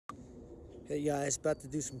Hey guys, about to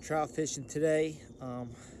do some trout fishing today.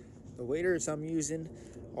 The waders I'm using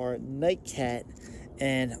are Night Cat,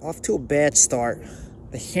 and off to a bad start.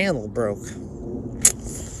 The handle broke.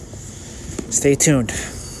 Stay tuned.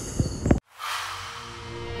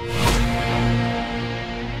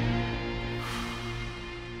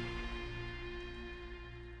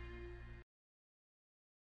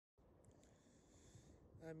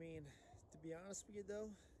 I mean, to be honest with you though,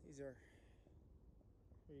 these are,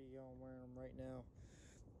 here you go, I'm wearing them right now,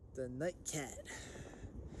 the Night Cat.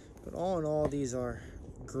 But all in all, these are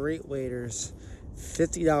great waders.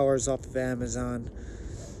 $50 off of Amazon.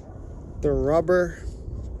 The rubber,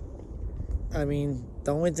 I mean,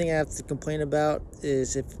 the only thing I have to complain about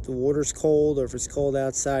is if the water's cold or if it's cold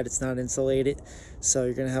outside, it's not insulated. So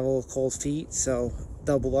you're going to have a little cold feet. So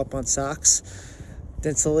double up on socks to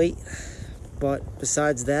insulate. But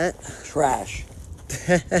besides that, trash.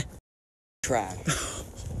 Trash.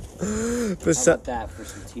 How about that for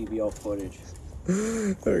some TBO footage?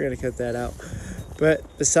 We're gonna cut that out. But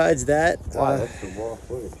besides that, wow, that's the raw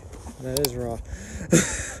footage. That is raw.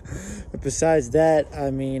 But besides that,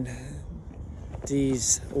 I mean,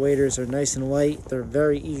 these waders are nice and light. They're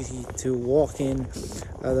very easy to walk in.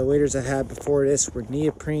 The waders I had before this were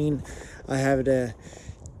neoprene. I have to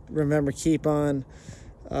remember keep on.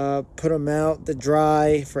 Put them out to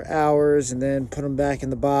dry for hours and then put them back in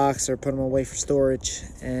the box or put them away for storage,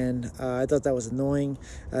 and I thought that was annoying.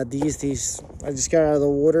 These I just got out of the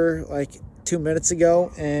water like 2 minutes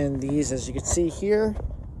ago, and these, as you can see here,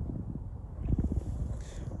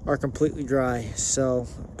 are completely dry. So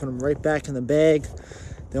put them right back in the bag.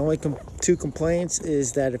 The only two complaints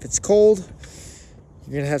is that if it's cold,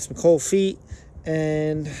 you're gonna have some cold feet,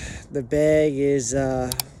 and the bag is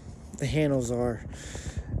the handles are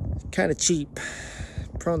kind of cheap,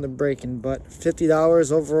 prone to breaking, but $50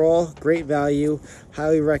 overall, great value.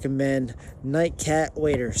 Highly recommend Night Cat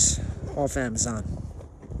waders off Amazon.